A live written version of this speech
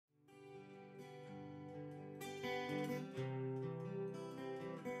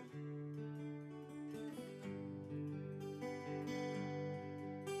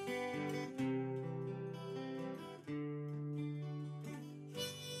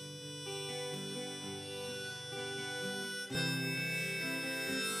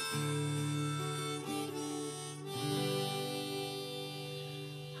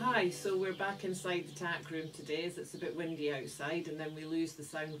Hi, so we're back inside the tack room today as it's a bit windy outside and then we lose the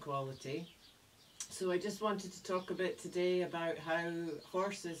sound quality. So I just wanted to talk a bit today about how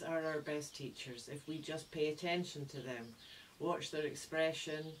horses are our best teachers if we just pay attention to them, watch their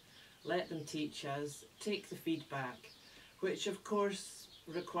expression, let them teach us, take the feedback, which of course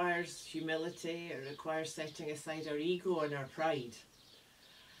requires humility, it requires setting aside our ego and our pride.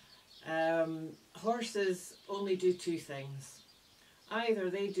 Horses only do two things. Either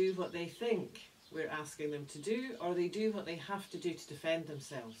they do what they think we're asking them to do, or they do what they have to do to defend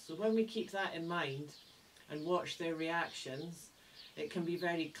themselves. So when we keep that in mind and watch their reactions, it can be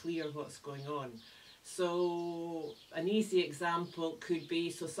very clear what's going on. So an easy example could be,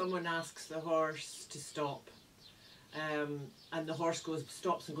 so someone asks the horse to stop, and the horse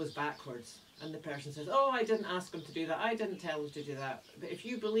stops and goes backwards. And the person says, oh, I didn't ask him to do that, I didn't tell him to do that. But if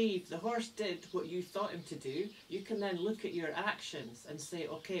you believe the horse did what you thought him to do, you can then look at your actions and say,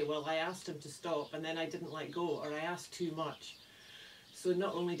 okay, well, I asked him to stop and then I didn't let go, or I asked too much. So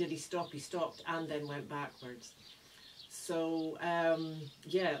not only did he stopped and then went backwards. So,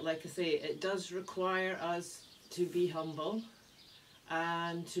 yeah, like I say, it does require us to be humble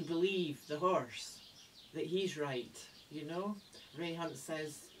and to believe the horse, that he's right, you know. Ray Hunt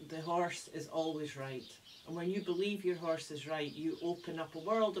says the horse is always right, and when you believe your horse is right, you open up a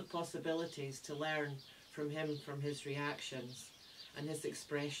world of possibilities to learn from him, from his reactions and his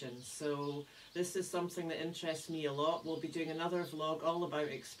expressions. So this is something that interests me a lot. We'll be doing another vlog all about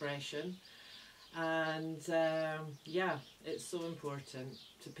expression, and yeah, it's so important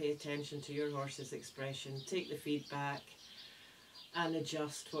to pay attention to your horse's expression, take the feedback and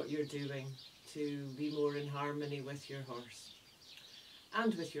adjust what you're doing to be more in harmony with your horse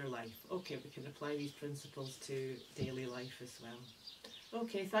and with your life. Okay, we can apply these principles to daily life as well.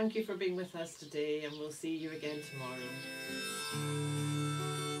 Okay, thank you for being with us today, and we'll see you again tomorrow.